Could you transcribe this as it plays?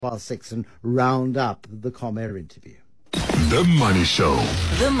6 and round up the Comair interview. The Money Show.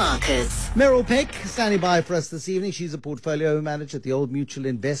 The markets. Meryl Peck standing by for us this evening. She's a portfolio manager at the Old Mutual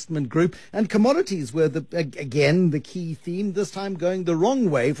Investment Group. And commodities were, again, the key theme, this time going the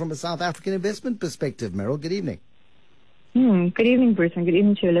wrong way from a South African investment perspective. Meryl, good evening. Good evening, Bruce, and good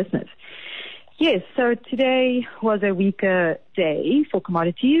evening to your listeners. Yes, so today was a weaker day for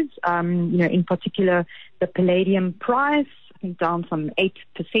commodities. In particular, the palladium price, I think down some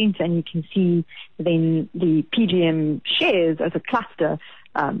 8%, and you can see then the PGM shares as a cluster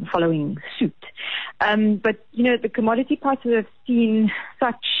following suit. But the commodity prices have seen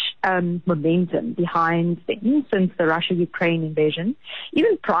such momentum behind things since the Russia-Ukraine invasion,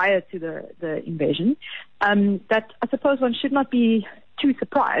 even prior to the invasion, that I suppose one should not be too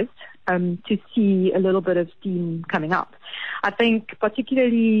surprised to see a little bit of steam coming up. I think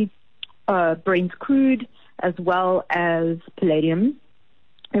particularly Brent crude as well as palladium,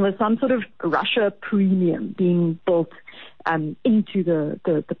 there was some sort of Russia premium being built into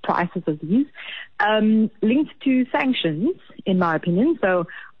the prices of these, linked to sanctions, in my opinion. So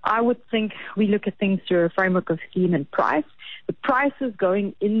I would think we look at things through a framework of theme and price. The prices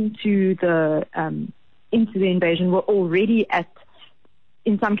going into the invasion were already at,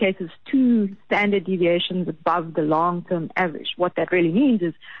 in some cases, 2 standard deviations above the long-term average. What that really means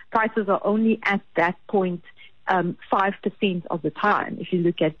is prices are only at that point 5% of the time, if you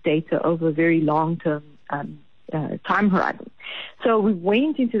look at data over a very long-term time horizon. So we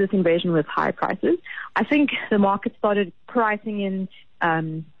went into this invasion with high prices. I think the market started pricing in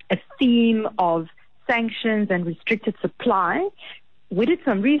a theme of sanctions and restricted supply. We did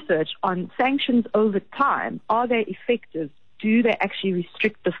some research on sanctions over time. Are they effective? Do they actually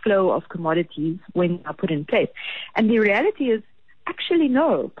restrict the flow of commodities when they are put in place? And the reality is actually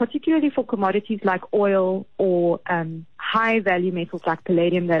no, particularly for commodities like oil or high-value metals like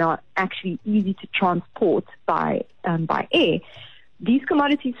palladium that are actually easy to transport by air. These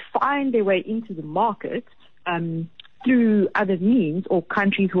commodities find their way into the market through other means, or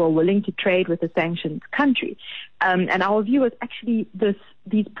countries who are willing to trade with a sanctioned country. And our view is actually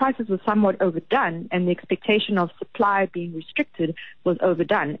these prices were somewhat overdone, and the expectation of supply being restricted was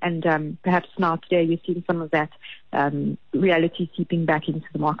overdone. And perhaps now today you're seeing some of that reality seeping back into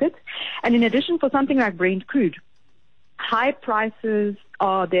the market. And in addition, for something like Brent crude, high prices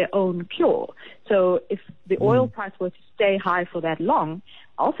are their own cure. So if the oil price were to stay high for that long,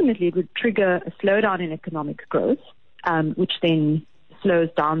 ultimately it would trigger a slowdown in economic growth, which then slows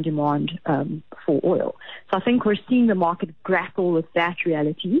down demand for oil. So I think we're seeing the market grapple with that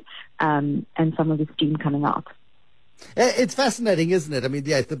reality and some of the steam coming out. It's fascinating, isn't it? I mean,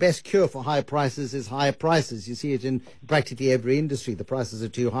 the best cure for high prices is higher prices. You see it in practically every industry. The prices are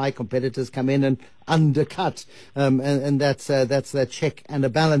too high, competitors come in and undercut, and that's that check and a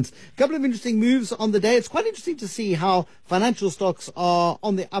balance. A couple of interesting moves on the day. It's quite interesting to see how financial stocks are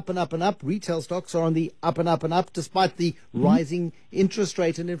on the up and up and up. Retail stocks are on the up and up and up, despite the rising interest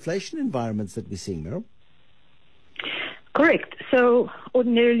rate and inflation environments that we're seeing, Meryl. Correct. So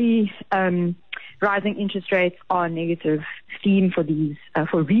ordinarily, rising interest rates are a negative theme for these,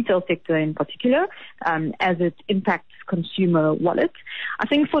 for retail sector in particular, as it impacts consumer wallets. I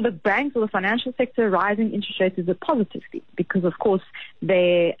think for the banks or the financial sector, rising interest rates is a positive theme because, of course,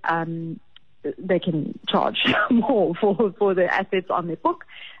 they can charge more for the assets on their book,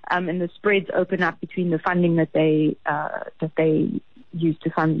 and the spreads open up between the funding that they use to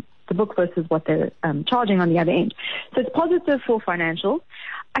fund the book versus what they're charging on the other end. So it's positive for financials.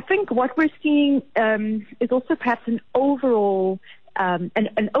 I think what we're seeing is also perhaps an overall,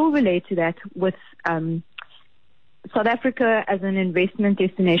 an overlay to that with South Africa as an investment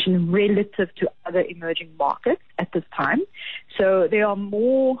destination relative to other emerging markets at this time. So there are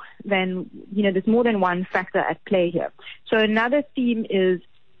more than, there's more than one factor at play here. So another theme is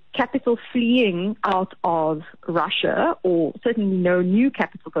capital fleeing out of Russia, or certainly no new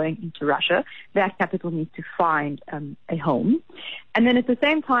capital going into Russia. That capital needs to find a home. And then at the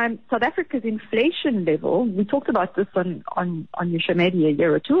same time, South Africa's inflation level, we talked about this on your show maybe a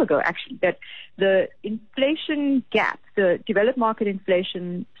year or two ago, actually, that the inflation gap, the developed market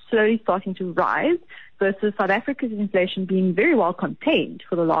inflation slowly starting to rise versus South Africa's inflation being very well contained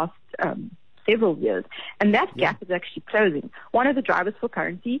for the last several years. And that gap is actually closing. One of the drivers for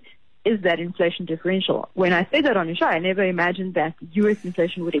currency is that inflation differential. When I said that on your show, I never imagined that U.S.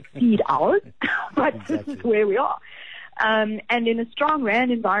 inflation would exceed ours, but This is where we are. And in a strong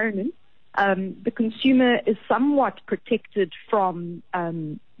rand environment, the consumer is somewhat protected from,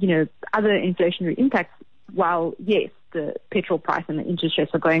 other inflationary impacts, while, yes, the petrol price and the interest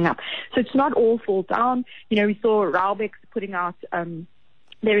rates are going up. So it's not all fall down. We saw Raubex putting out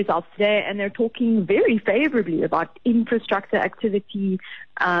their results today, and they're talking very favorably about infrastructure activity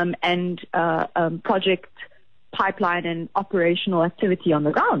and project pipeline and operational activity on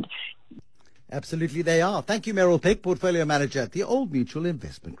the ground. Absolutely they are. Thank you, Meryl Peck, Portfolio Manager at the Old Mutual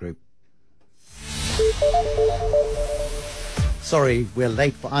Investment Group. Sorry, we're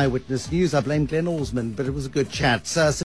late for Eyewitness News. I blame Glenn Orsman, but it was a good chat.